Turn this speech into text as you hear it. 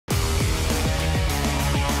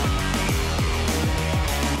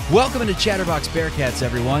Welcome to Chatterbox Bearcats,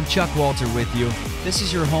 everyone. Chuck Walter with you. This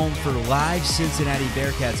is your home for live Cincinnati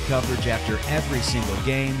Bearcats coverage after every single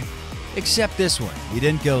game, except this one. We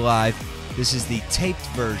didn't go live. This is the taped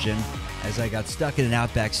version, as I got stuck in an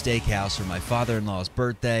Outback Steakhouse for my father-in-law's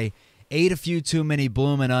birthday, ate a few too many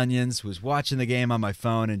bloomin' onions, was watching the game on my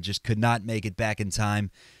phone, and just could not make it back in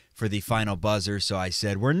time for the final buzzer. So I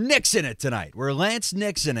said, we're Nixon it tonight. We're Lance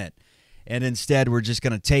Nixon it. And instead, we're just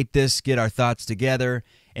going to tape this, get our thoughts together,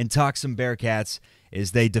 and talk some Bearcats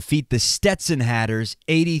as they defeat the Stetson Hatters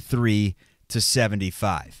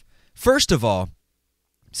 83-75. First of all,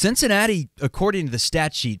 Cincinnati, according to the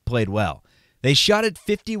stat sheet, played well. They shot at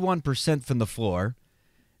 51% from the floor.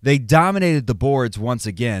 They dominated the boards once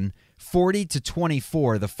again,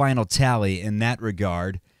 40-24, the final tally in that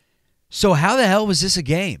regard. So how the hell was this a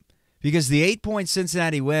game? Because the 8-point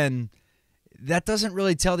Cincinnati win, that doesn't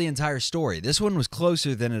really tell the entire story. This one was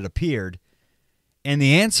closer than it appeared. And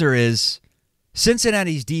the answer is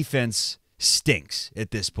Cincinnati's defense stinks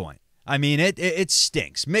at this point. I mean, it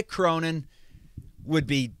stinks. Mick Cronin would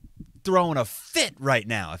be throwing a fit right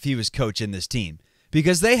now if he was coaching this team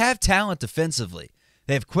because they have talent defensively.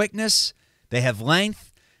 They have quickness. They have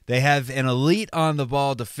length. They have an elite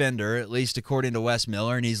on-the-ball defender, at least according to Wes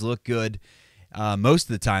Miller, and he's looked good most of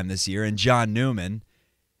the time this year, and John Newman.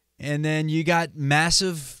 And then you got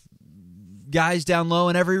massive guys down low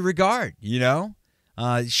in every regard, you know?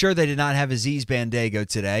 Sure, they did not have Aziz Bandaogo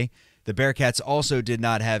today. The Bearcats also did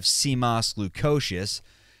not have Simas Lukosius.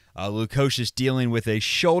 Lukosius dealing with a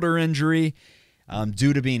shoulder injury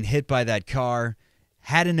due to being hit by that car.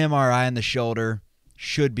 Had an MRI on the shoulder.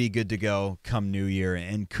 Should be good to go come New Year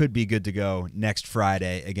and could be good to go next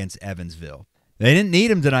Friday against Evansville. They didn't need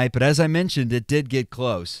him tonight, but as I mentioned, it did get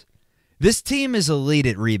close. This team is elite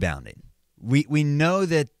at rebounding. We know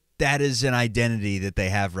that is an identity that they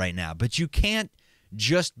have right now, but you can't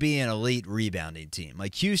just be an elite rebounding team.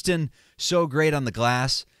 Like Houston, so great on the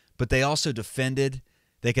glass, but they also defended.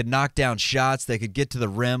 They could knock down shots. They could get to the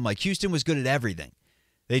rim. Like Houston was good at everything.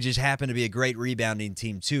 They just happened to be a great rebounding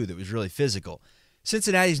team, too, that was really physical.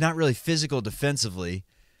 Cincinnati's not really physical defensively.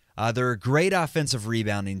 They're a great offensive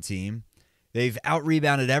rebounding team. They've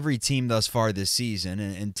out-rebounded every team thus far this season,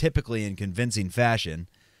 and typically in convincing fashion.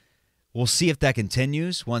 We'll see if that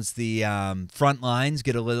continues once the front lines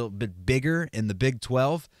get a little bit bigger in the Big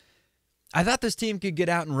 12. I thought this team could get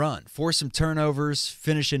out and run, force some turnovers,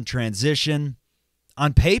 finish in transition.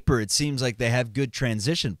 On paper, it seems like they have good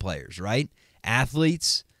transition players, right?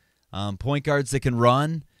 Athletes, point guards that can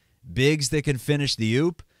run, bigs that can finish the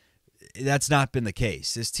oop. That's not been the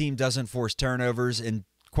case. This team doesn't force turnovers, and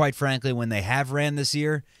quite frankly, when they have ran this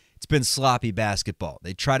year, it's been sloppy basketball.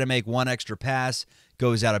 They try to make one extra pass,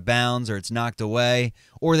 goes out of bounds, or it's knocked away,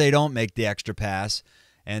 or they don't make the extra pass.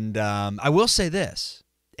 And I will say this,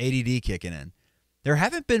 ADD kicking in. There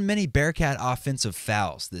haven't been many Bearcat offensive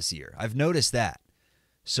fouls this year. I've noticed that.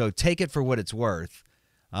 So take it for what it's worth.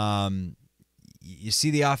 You see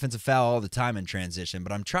the offensive foul all the time in transition,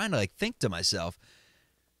 but I'm trying to think to myself,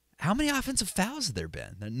 how many offensive fouls have there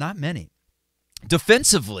been? Not many.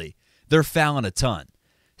 Defensively, they're fouling a ton.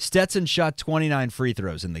 Stetson shot 29 free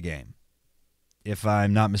throws in the game, if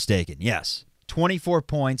I'm not mistaken. Yes, 24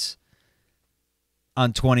 points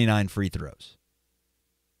on 29 free throws.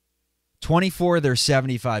 24 of their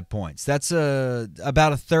 75 points. That's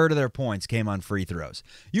about a third of their points came on free throws.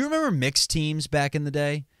 You remember mixed teams back in the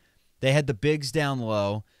day? They had the bigs down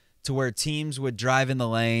low to where teams would drive in the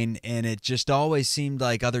lane, and it just always seemed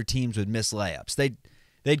like other teams would miss layups.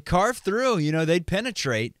 They'd carve through, they'd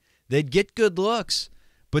penetrate, they'd get good looks,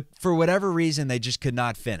 but for whatever reason, they just could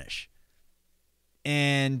not finish.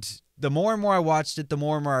 And the more and more I watched it, the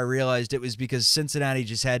more and more I realized it was because Cincinnati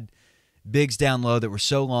just had bigs down low that were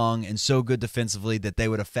so long and so good defensively that they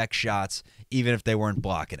would affect shots even if they weren't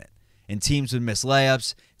blocking it. And teams would miss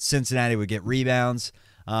layups. Cincinnati would get rebounds.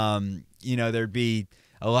 There'd be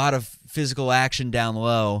a lot of physical action down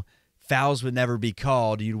low. Fouls would never be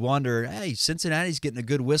called. You'd wonder, hey, Cincinnati's getting a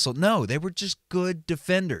good whistle. No, they were just good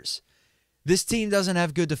defenders. This team doesn't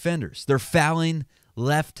have good defenders. They're fouling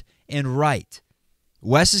left and right.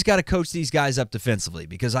 Wes has got to coach these guys up defensively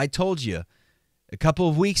because I told you a couple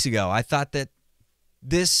of weeks ago, I thought that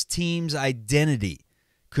this team's identity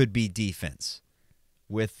could be defense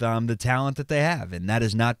with the talent that they have, and that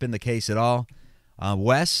has not been the case at all.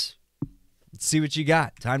 Wes, let's see what you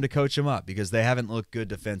got. Time to coach them up because they haven't looked good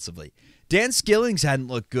defensively. Dan Skillings hadn't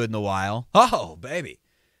looked good in a while. Oh, baby.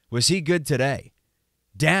 Was he good today?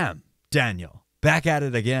 Damn, Daniel. Back at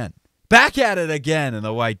it again. Back at it again in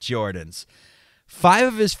the white Jordans. 5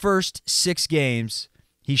 of his first 6 games,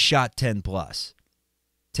 he shot 10-plus.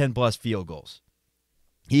 10-plus field goals.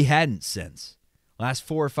 He hadn't since. Last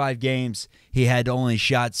 4 or 5 games, he had only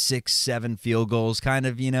shot 6, 7 field goals, kind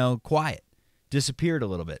of, quiet. Disappeared a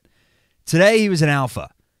little bit. Today, he was an alpha.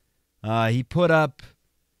 He put up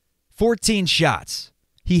 14 shots.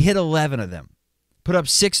 He hit 11 of them. Put up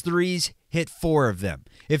 6 threes, hit 4 of them.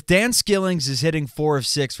 If Dan Skillings is hitting 4 of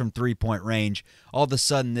 6 from three-point range, all of a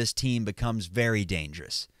sudden this team becomes very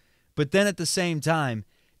dangerous. But then at the same time,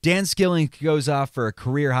 Dan Skillings goes off for a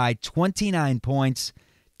career-high 29 points,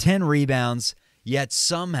 10 rebounds, yet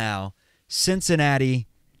somehow Cincinnati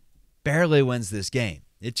barely wins this game.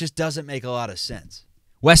 It just doesn't make a lot of sense.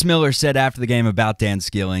 Wes Miller said after the game about Dan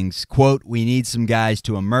Skillings, quote, "We need some guys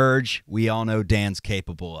to emerge. We all know Dan's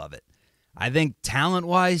capable of it." I think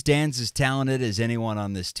talent-wise, Dan's as talented as anyone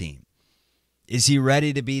on this team. Is he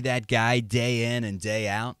ready to be that guy day in and day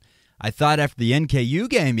out? I thought after the NKU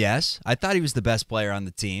game, yes. I thought he was the best player on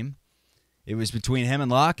the team. It was between him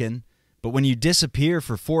and Locken. But when you disappear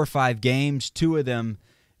for 4 or 5 games, 2 of them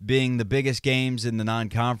being the biggest games in the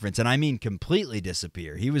non-conference, and I mean completely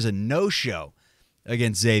disappear. He was a no-show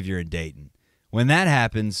against Xavier and Dayton. When that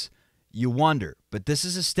happens, you wonder. But this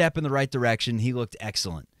is a step in the right direction. He looked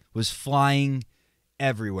excellent. Was flying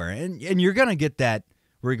everywhere. And you're going to get that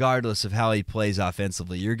regardless of how he plays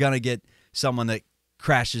offensively. You're going to get someone that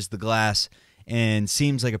crashes the glass and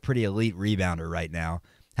seems like a pretty elite rebounder right now.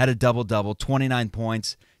 Had a double-double, 29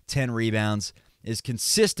 points, 10 rebounds, is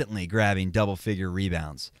consistently grabbing double-figure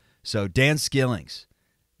rebounds. So Dan Skillings,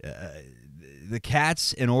 the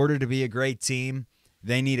Cats, in order to be a great team,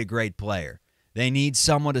 they need a great player. They need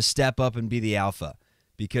someone to step up and be the alpha.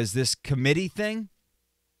 Because this committee thing,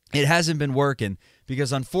 it hasn't been working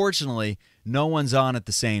because, unfortunately, no one's on at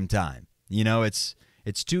the same time. It's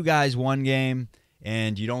 2 guys, 1 game,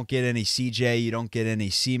 and you don't get any CJ, you don't get any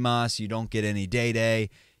CMOS, you don't get any Day-Day.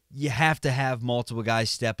 You have to have multiple guys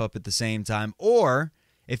step up at the same time. Or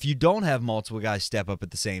if you don't have multiple guys step up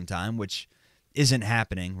at the same time, which isn't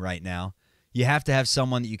happening right now, you have to have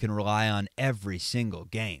someone that you can rely on every single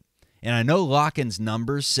game. And I know Locken's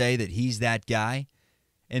numbers say that he's that guy,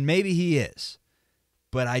 and maybe he is.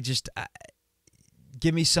 But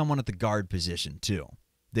give me someone at the guard position, too,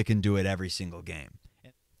 that can do it every single game.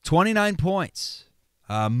 29 points.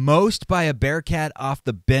 Most by a Bearcat off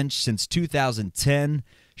the bench since 2010.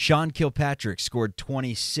 Sean Kilpatrick scored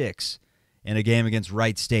 26 in a game against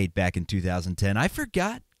Wright State back in 2010. I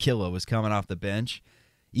forgot Killa was coming off the bench.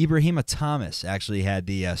 Ibrahima Thomas actually had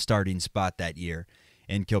the starting spot that year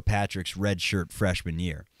in Kilpatrick's redshirt freshman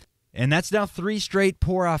year. And that's now 3 straight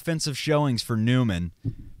poor offensive showings for Newman.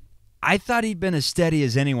 I thought he'd been as steady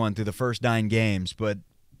as anyone through the first 9 games, but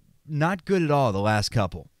not good at all the last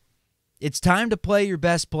couple. It's time to play your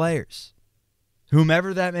best players,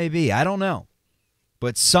 whomever that may be. I don't know.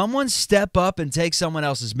 But someone step up and take someone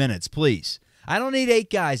else's minutes, please. I don't need 8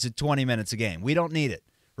 guys at 20 minutes a game. We don't need it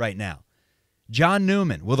right now. John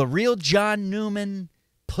Newman. Will the real John Newman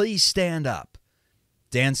please stand up?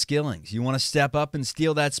 Dan Skillings, you want to step up and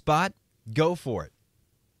steal that spot? Go for it.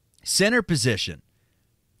 Center position.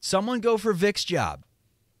 Someone go for Vic's job.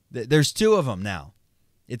 There's 2 of them now.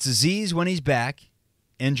 It's Aziz when he's back,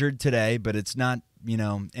 injured today, but it's not,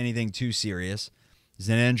 anything too serious. It's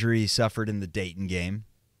an injury he suffered in the Dayton game.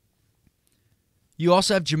 You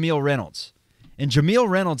also have Jameel Reynolds. And Jameel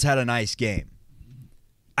Reynolds had a nice game.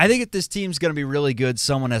 I think if this team's going to be really good,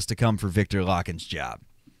 someone has to come for Victor Locken's job.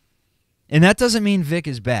 And that doesn't mean Vic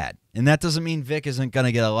is bad. And that doesn't mean Vic isn't going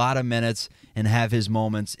to get a lot of minutes and have his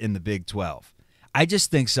moments in the Big 12. I just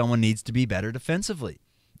think someone needs to be better defensively.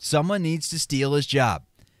 Someone needs to steal his job.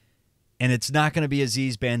 And it's not going to be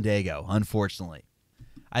Aziz Bandago, unfortunately.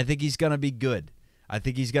 I think he's going to be good. I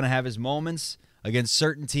think he's going to have his moments against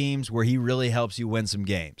certain teams where he really helps you win some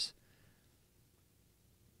games.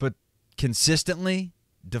 But consistently,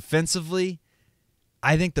 defensively,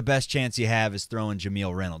 I think the best chance you have is throwing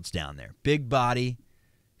Jameel Reynolds down there. Big body,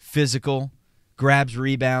 physical, grabs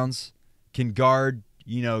rebounds, can guard,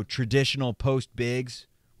 traditional post bigs,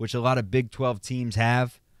 which a lot of Big 12 teams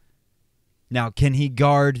have. Now, can he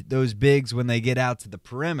guard those bigs when they get out to the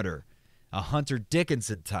perimeter? A Hunter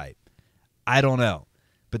Dickinson type? I don't know.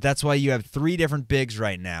 But that's why you have 3 different bigs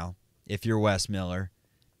right now, if you're Wes Miller,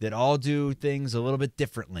 that all do things a little bit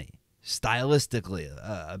differently, stylistically,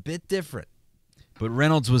 a bit different. But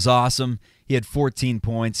Reynolds was awesome. He had 14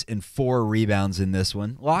 points and 4 rebounds in this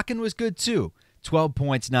one. Locken was good too. 12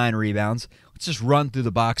 points, 9 rebounds. Let's just run through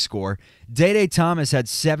the box score. Day-Day Thomas had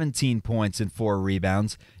 17 points and 4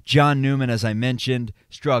 rebounds. John Newman, as I mentioned,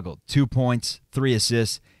 struggled. 2 points, 3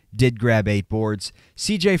 assists. Did grab 8 boards.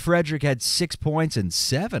 CJ Frederick had 6 points and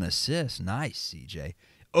 7 assists. Nice, CJ.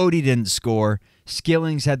 Odie didn't score.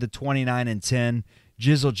 Skillings had the 29 and 10.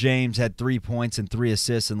 Jizzle James had 3 points and 3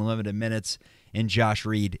 assists in limited minutes, and Josh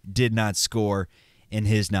Reed did not score in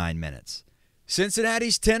his 9 minutes.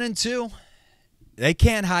 Cincinnati's 10-2. They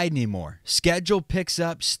can't hide anymore. Schedule picks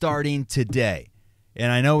up starting today.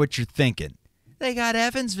 And I know what you're thinking. They got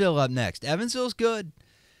Evansville up next. Evansville's good.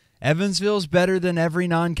 Evansville's better than every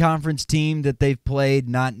non-conference team that they've played,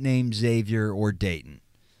 not named Xavier or Dayton.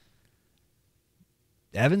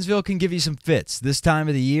 Evansville can give you some fits. This time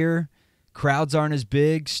of the year, crowds aren't as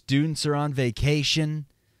big. Students are on vacation.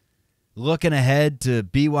 Looking ahead to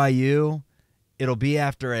BYU, it'll be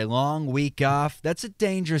after a long week off. That's a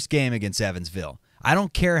dangerous game against Evansville. I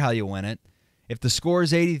don't care how you win it. If the score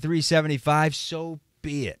is 83-75, so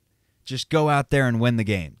be it. Just go out there and win the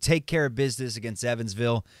game. Take care of business against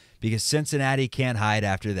Evansville because Cincinnati can't hide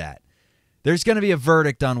after that. There's going to be a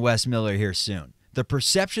verdict on Wes Miller here soon. The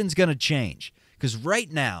perception's going to change because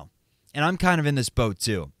right now, and I'm kind of in this boat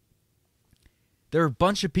too, there are a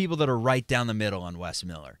bunch of people that are right down the middle on Wes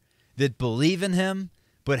Miller that believe in him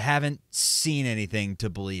but haven't seen anything to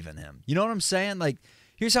believe in him. You know what I'm saying? Like,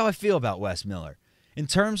 here's how I feel about Wes Miller. In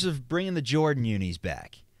terms of bringing the Jordan unis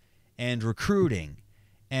back and recruiting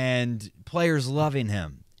and players loving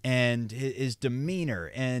him and his demeanor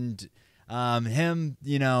and him,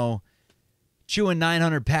 chewing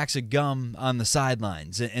 900 packs of gum on the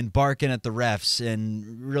sidelines and barking at the refs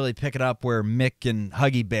and really picking up where Mick and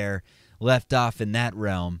Huggy Bear left off in that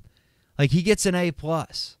realm. Like, he gets an A+.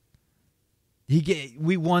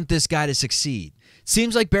 We want this guy to succeed.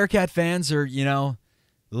 Seems like Bearcat fans are,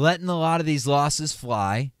 letting a lot of these losses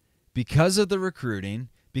fly because of the recruiting,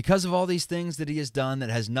 because of all these things that he has done that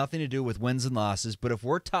has nothing to do with wins and losses. But if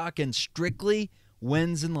we're talking strictly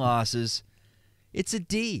wins and losses, it's a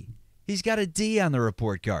D. He's got a D on the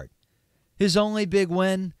report card. His only big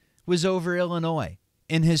win was over Illinois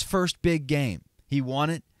in his first big game. He won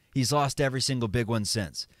it. He's lost every single big one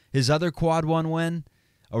since. His other quad one win,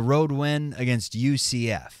 a road win against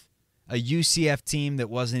UCF, a UCF team that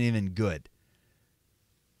wasn't even good.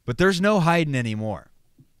 But there's no hiding anymore.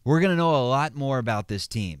 We're going to know a lot more about this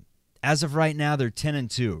team. As of right now, they're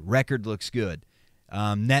 10-2. Record looks good.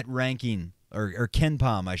 Net ranking, or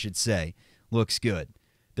KenPom, I should say, looks good.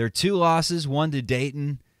 There are 2 losses, one to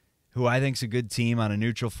Dayton, who I think is a good team on a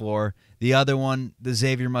neutral floor. The other one, the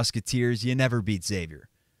Xavier Musketeers. You never beat Xavier.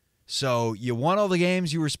 So you won all the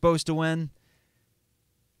games you were supposed to win,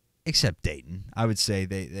 except Dayton. I would say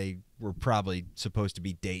they were probably supposed to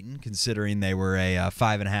beat Dayton, considering they were a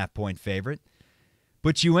 5.5-point favorite.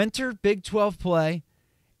 But you enter Big 12 play,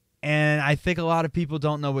 and I think a lot of people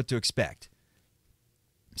don't know what to expect.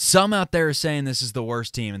 Some out there are saying this is the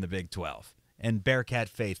worst team in the Big 12, and Bearcat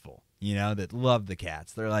faithful, that love the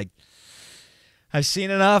Cats. They're like, I've seen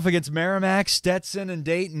enough against Merrimack, Stetson, and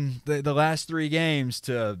Dayton the last 3 games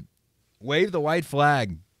to wave the white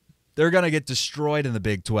flag. They're going to get destroyed in the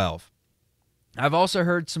Big 12. I've also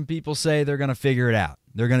heard some people say they're going to figure it out.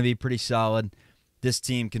 They're going to be pretty solid. This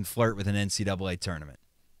team can flirt with an NCAA tournament.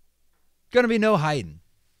 Going to be no hiding.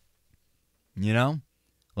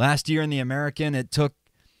 Last year in the American, it took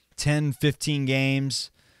 10, 15 games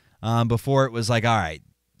before it was like, all right,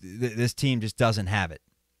 this team just doesn't have it.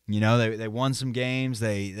 They won some games.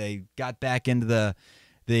 They got back into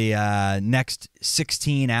the next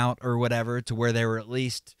 16 out or whatever to where they were at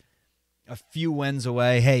least a few wins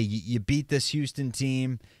away. Hey, you beat this Houston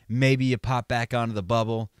team. Maybe you pop back onto the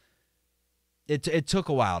bubble. It took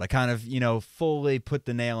a while to kind of, fully put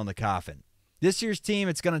the nail in the coffin. This year's team,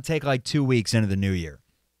 it's going to take like 2 weeks into the new year.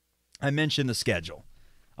 I mentioned the schedule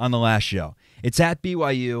on the last show. It's at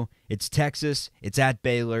BYU, it's Texas, it's at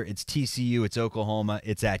Baylor, it's TCU, it's Oklahoma,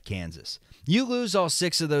 it's at Kansas. You lose all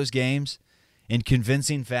 6 of those games in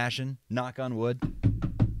convincing fashion, knock on wood,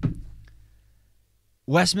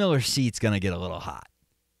 Wes Miller's seat's going to get a little hot.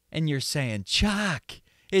 And you're saying, Chuck,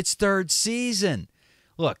 it's 3rd season.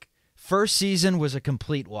 Look, first season was a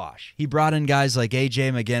complete wash. He brought in guys like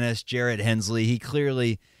A.J. McGinnis, Jarrett Hensley. He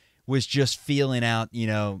clearly was just feeling out,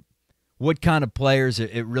 what kind of players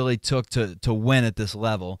it really took to win at this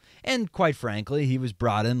level. And quite frankly, he was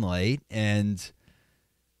brought in late, and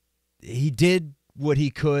he did what he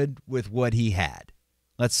could with what he had.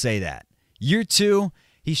 Let's say that. Year 2,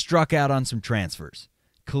 he struck out on some transfers.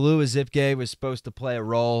 Kalu Azipke was supposed to play a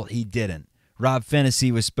role. He didn't. Rob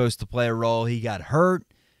Fennessy was supposed to play a role. He got hurt.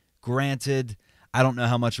 Granted, I don't know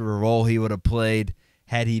how much of a role he would have played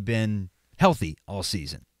had he been healthy all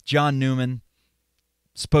season. John Newman,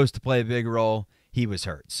 supposed to play a big role. He was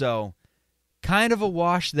hurt. So kind of a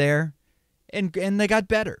wash there, and they got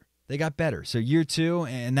better. They got better. So year 2,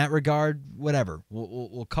 in that regard, whatever.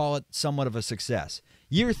 We'll call it somewhat of a success.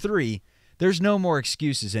 Year 3, There's no more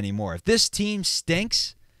excuses anymore. If this team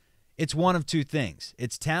stinks, it's one of two things.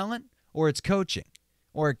 It's talent or it's coaching,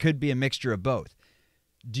 or it could be a mixture of both.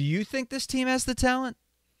 Do you think this team has the talent?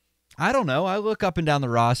 I don't know. I look up and down the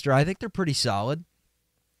roster. I think they're pretty solid.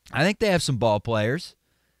 I think they have some ball players.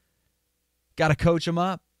 Got to coach them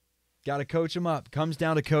up. Comes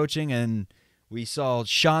down to coaching, and we saw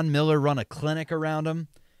Sean Miller run a clinic around them.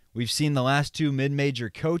 We've seen the last two mid-major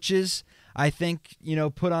coaches, I think,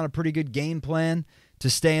 put on a pretty good game plan to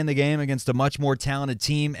stay in the game against a much more talented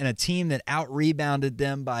team and a team that out-rebounded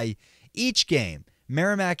them by each game.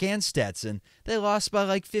 Merrimack and Stetson, they lost by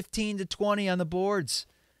like 15 to 20 on the boards.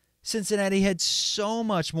 Cincinnati had so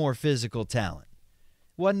much more physical talent.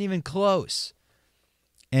 Wasn't even close.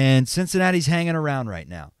 And Cincinnati's hanging around right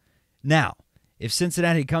now. Now, if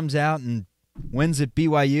Cincinnati comes out and wins at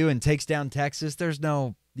BYU and takes down Texas, there's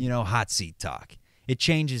no, hot seat talk. It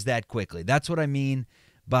changes that quickly. That's what I mean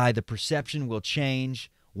by the perception will change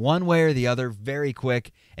one way or the other very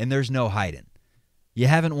quick, and there's no hiding. You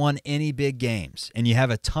haven't won any big games, and you have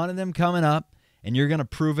a ton of them coming up, and you're going to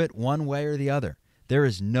prove it one way or the other. There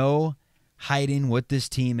is no hiding what this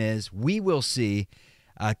team is. We will see.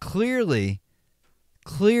 Clearly,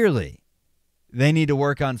 they need to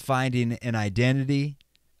work on finding an identity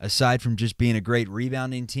aside from just being a great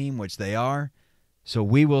rebounding team, which they are. So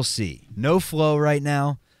we will see. No flow right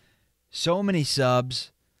now. So many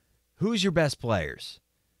subs. Who's your best players?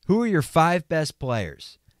 Who are your 5 best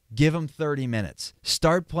players? Give them 30 minutes.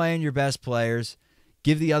 Start playing your best players.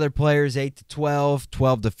 Give the other players 8 to 12,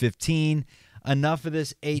 12 to 15. Enough of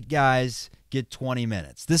this 8 guys get 20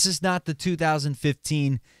 minutes. This is not the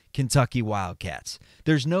 2015 Kentucky Wildcats.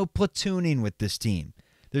 There's no platooning with this team.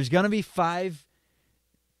 There's going to be 5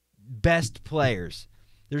 best players.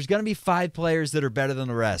 There's going to be 5 players that are better than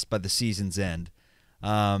the rest by the season's end.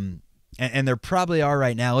 And there probably are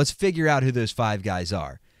right now. Let's figure out who those 5 guys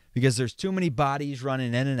are because there's too many bodies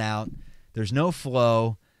running in and out. There's no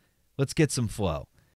flow. Let's get some flow.